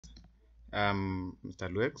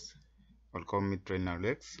Mr. Lux, or call me Trainer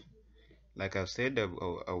Lux. Like I've said,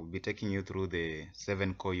 I'll be taking you through the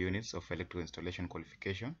 7 core units of electrical installation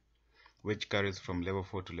qualification, which carries from level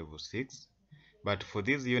 4 to level 6. But for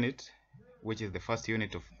this unit, which is the first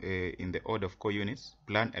unit of in the order of core units,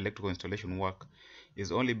 plan electrical installation work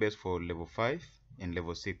is only based for level 5 and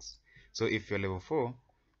level 6. So if you're level 4,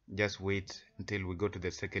 just wait until we go to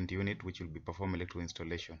the second unit, which will be perform electrical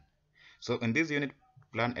installation. So in this unit,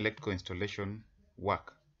 plan electrical installation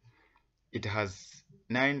work, it has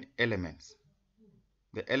 9 elements.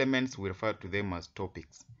 The elements we refer to them as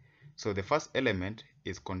topics. So the first element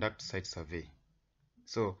is conduct site survey.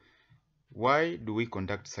 So why do we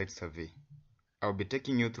conduct site survey? I'll be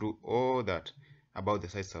taking you through all that about the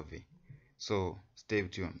site survey. So stay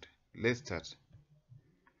tuned. Let's start.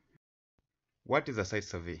 What is a site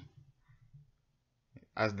survey?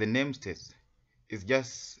 As the name states, it's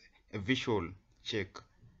just a visual check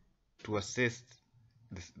to assess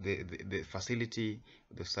the facility,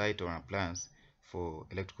 the site or plans for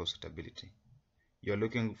electrical suitability. You're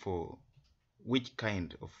looking for which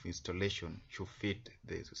kind of installation should fit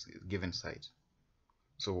the given site.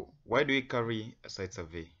 So why do we carry a site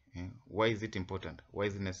survey? Why is it important? Why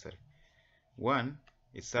is it necessary? One,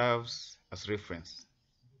 it serves as reference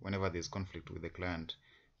whenever there's conflict with the client.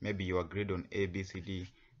 Maybe you agreed on A, B, C, D,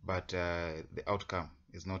 but the outcome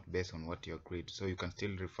is not based on what you agreed, so you can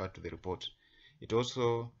still refer to the report. It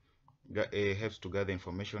also helps to gather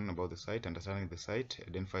information about the site, understanding the site,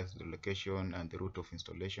 identifies the location and the route of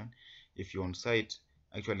installation. If you're on site,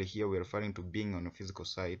 actually here we're referring to being on a physical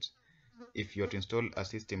site. If you're to install a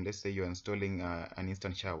system, let's say you're installing an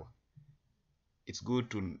instant shower, it's good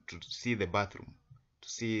to see the bathroom, to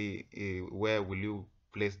see where will you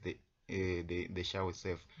place the shower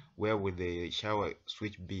itself, where will the shower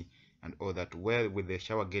switch be, and all that, where will the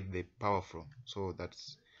shower get the power from. So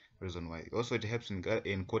that's the reason why. Also, it helps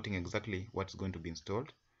in quoting exactly what's going to be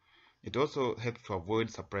installed. It also helps to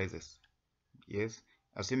avoid surprises. Yes,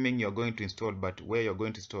 assuming you're going to install, but where you're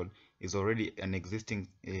going to install is already an existing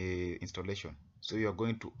installation, so you're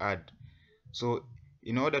going to add. So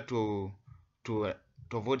in order to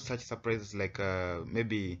avoid such surprises, like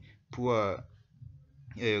maybe poor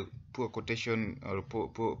quotation or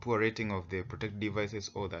poor rating of the protected devices,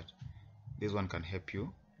 all that, this one can help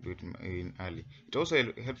you do it in early. It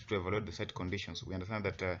also helps to evaluate the site conditions. We understand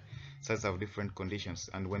that sites have different conditions,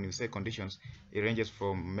 and when you say conditions, it ranges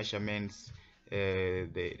from measurements,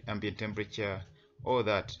 the ambient temperature, all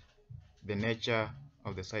that, the nature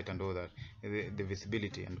of the site and all that, the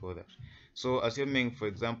visibility and all that. So assuming, for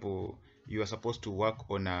example, you are supposed to work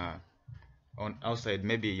on outside,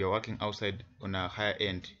 maybe you're working outside on a higher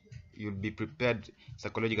end, you'll be prepared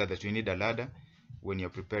psychologically that you need a ladder when you're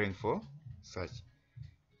preparing for such.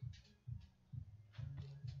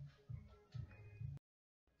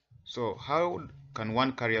 So how can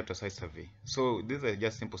one carry out a site survey? So these are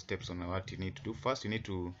just simple steps on what you need to do. First, you need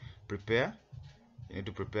to prepare. You need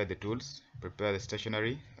to prepare the tools, prepare the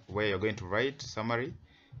stationery where you're going to write summary.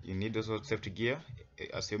 You need also safety gear,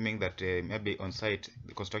 assuming that maybe on site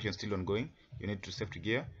the construction is still ongoing. You need to safety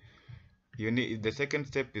gear. The second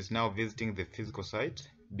step is now visiting the physical site,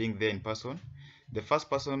 being there in person. The first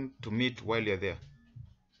person to meet while you're there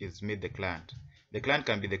is meet the client. The client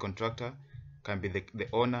can be the contractor, can be the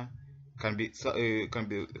owner, can be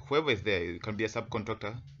whoever is there. It can be a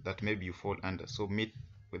subcontractor that maybe you fall under. So meet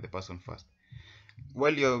with the person first.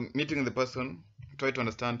 While you're meeting the person, try to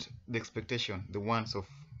understand the expectation, the wants of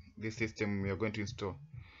this system you're going to install.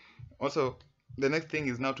 Also, the next thing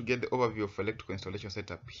is now to get the overview of electrical installation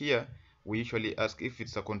setup. Here, we usually ask if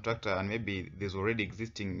it's a contractor and maybe there's already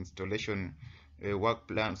existing installation work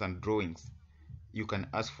plans and drawings. You can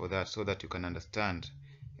ask for that so that you can understand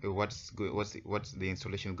what's the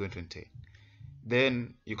installation going to entail.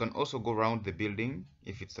 Then you can also go around the building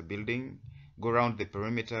if it's a building, go around the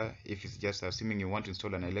perimeter if it's just assuming you want to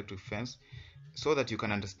install an electric fence, so that you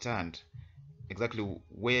can understand exactly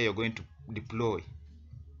where you're going to deploy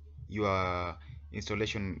your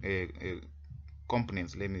installation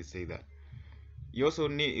components, let me say that. You also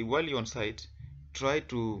need, while you're on site, try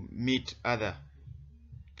to meet other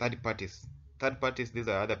third parties. These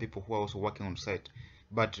are other people who are also working on site.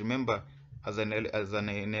 But remember, as an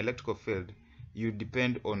electrical field, you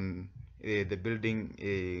depend on the building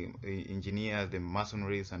engineers, the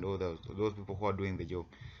masonries, and all those people who are doing the job.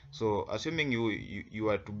 So assuming you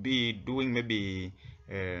are to be doing maybe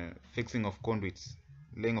fixing of conduits,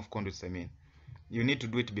 laying of conduits, I mean, you need to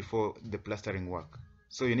do it before the plastering work.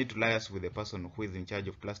 So you need to liaise with the person who is in charge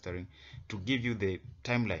of plastering to give you the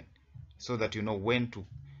timeline, so that you know when to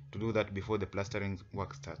do that before the plastering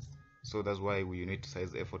work starts. So that's why we need to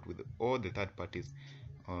size the effort with all the third parties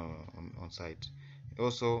on site.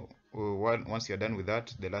 Also, once you're done with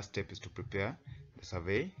that, the last step is to prepare the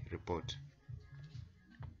survey report.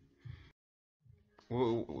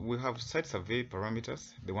 We have site survey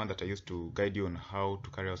parameters, the one that I used to guide you on how to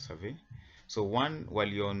carry out survey. So one, while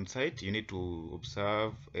you're on site, you need to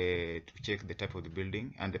observe, to check the type of the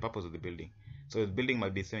building and the purpose of the building. So the building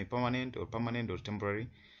might be semi-permanent or permanent or temporary,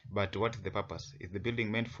 but what is the purpose? Is the building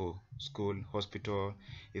meant for school, hospital?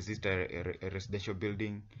 Is it a residential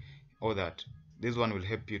building? All that. This one will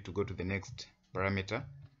help you to go to the next parameter,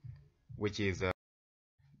 which is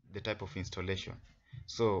the type of installation.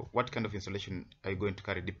 So what kind of installation are you going to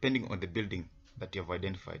carry depending on the building that you have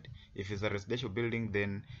identified? If it's a residential building,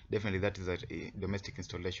 then definitely that is a domestic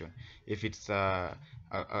installation. If it's a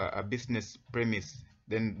business premise,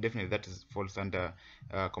 then definitely that falls under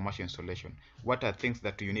commercial installation. What are things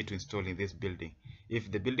that you need to install in this building?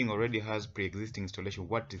 If the building already has pre-existing installation,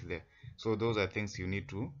 what is there? So those are things you need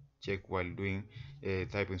to check while doing a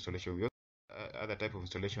type of installation. Other type of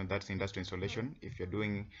installation, that's industrial installation. If you're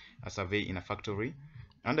doing a survey in a factory,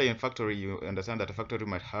 under your factory, you understand that a factory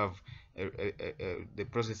might have the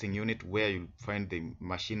processing unit where you find the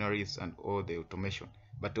machineries and all the automation,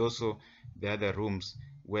 but also the other rooms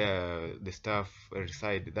where the staff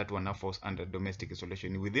reside. That one now falls under domestic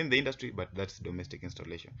installation within the industry, but that's domestic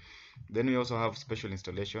installation. Then we also have special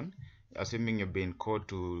installation, assuming you're being called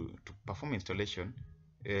to perform installation,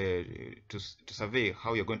 to survey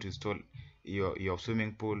how you're going to install your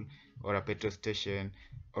swimming pool or a petrol station,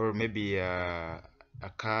 or maybe a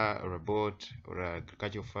car or a boat or a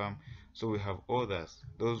agricultural farm. So we have all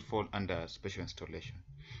those fall under special installation.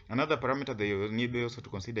 Another parameter that you need also to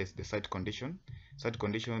consider is the site condition. Site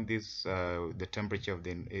condition, this the temperature of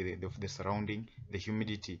the surrounding, the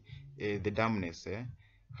humidity, the dampness.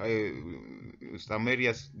 Some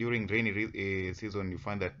areas during rainy season, you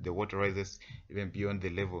find that the water rises even beyond the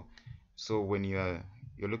level. So when you're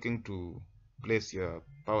looking to place your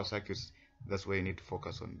power circuits, that's where you need to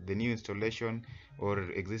focus on the new installation or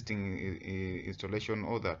existing installation,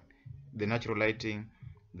 all that, the natural lighting,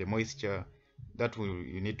 the moisture, that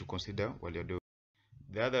you need to consider while you're doing.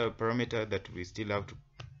 The other parameter that we still have to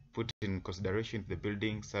put in consideration is the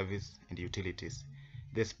building, service, and utilities,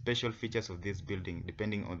 the special features of this building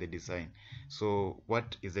depending on the design. So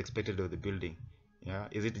what is expected of the building?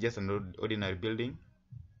 Is it just an ordinary building,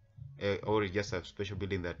 or just a special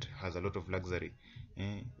building that has a lot of luxury?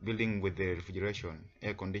 Building with the refrigeration,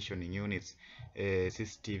 air conditioning units,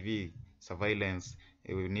 CCTV surveillance,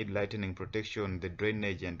 we need lightning protection, the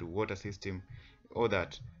drainage and water system, all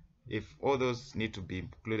that. If all those need to be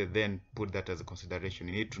included, then put that as a consideration.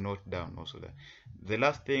 You need to note down also that the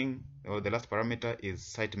last thing, or the last parameter, is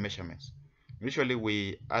site measurements. Usually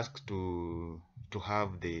we ask to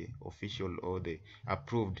have the official or the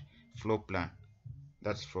approved floor plan.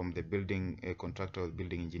 That's from the building contractor or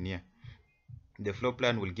building engineer. The floor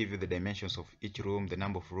plan will give you the dimensions of each room, the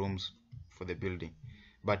number of rooms for the building.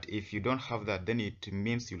 But if you don't have that, then it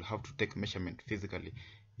means you'll have to take measurement physically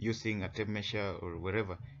using a tape measure or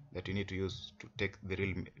wherever that you need to use to take the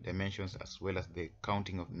real dimensions, as well as the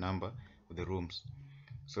counting of the number of the rooms.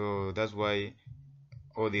 So that's why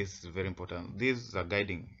all this is very important. These are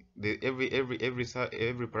guiding. Every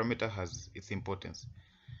parameter has its importance.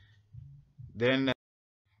 Then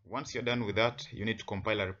once you're done with that, you need to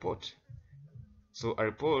compile a report. So a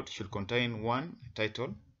report should contain one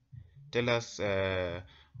title, tell us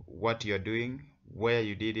what you're doing, where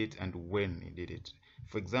you did it, and when you did it.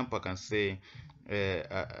 For example, I can say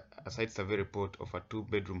a site survey report of a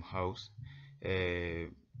 2-bedroom house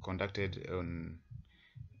conducted on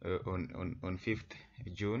 5th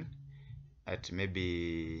June at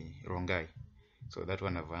maybe Rongai. So that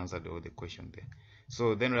one I've answered all the questions there.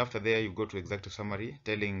 So then after there, you go to executive summary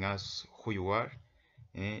telling us who you are.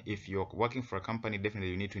 If you're working for a company, definitely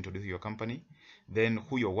you need to introduce your company. Then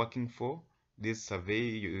who you're working for, this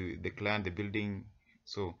survey, the client, the building.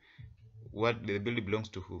 So what the building belongs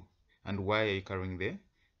to who, and why are you carrying the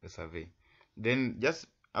survey. Then just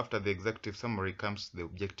after the executive summary comes the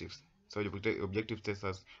objectives. So the objective tells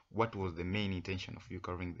us what was the main intention of you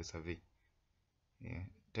carrying the survey.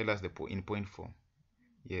 Tell us in point form.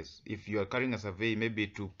 Yes, if you are carrying a survey maybe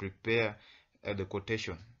to prepare the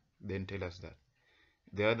quotation, then tell us that.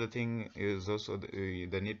 The other thing is also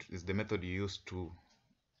the method you use to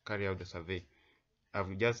carry out the survey.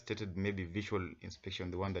 I've just stated maybe visual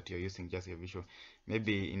inspection, the one that you're using, just a visual.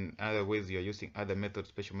 Maybe in other ways you're using other methods,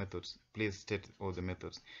 special methods. Please state all the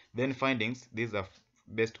methods. Then findings, these are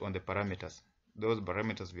based on the parameters. Those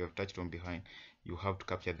parameters we have touched on behind, you have to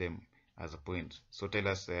capture them as a point. So tell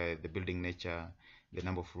us the building nature, the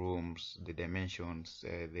number of rooms, the dimensions,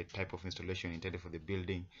 the type of installation intended for the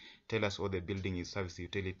building. Tell us what the building is, service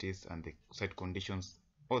utilities, and the site conditions.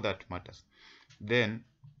 All that matters. Then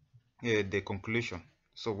the conclusion.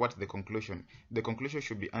 So what's the conclusion? The conclusion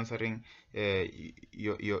should be answering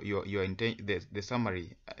your intent, the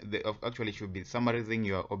summary. Actually should be summarizing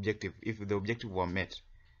your objective if the objective were met.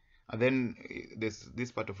 And then there's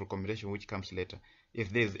this part of recommendation which comes later. If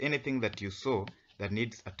there's anything that you saw that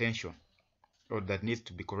needs attention or that needs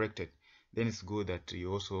to be corrected, then it's good that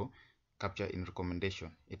you also capture in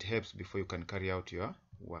recommendation. It helps before you can carry out your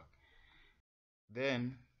work.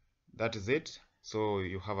 Then that is it. So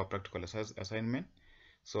you have a practical assignment.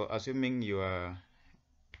 So assuming you are,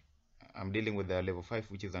 I'm dealing with a level 5,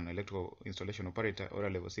 which is an electrical installation operator, or a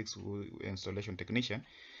level 6 installation technician.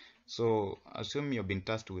 So assume you've been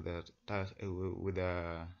tasked with a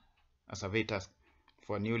survey task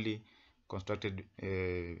for a newly constructed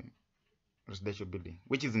residential building,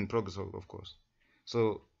 which is in progress, of course.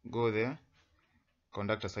 So go there,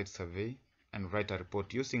 conduct a site survey, and write a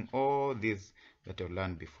report using all these that you've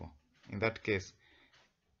learned before. In that case,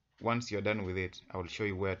 once you're done with it, I will show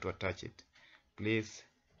you where to attach it. Please,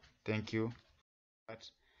 thank you.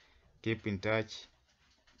 Keep in touch.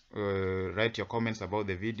 Write your comments about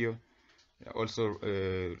the video. Also,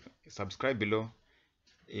 subscribe below.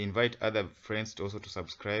 Invite other friends to also to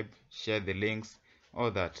subscribe. Share the links,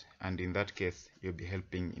 all that. And in that case, you'll be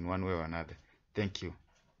helping in one way or another. Thank you.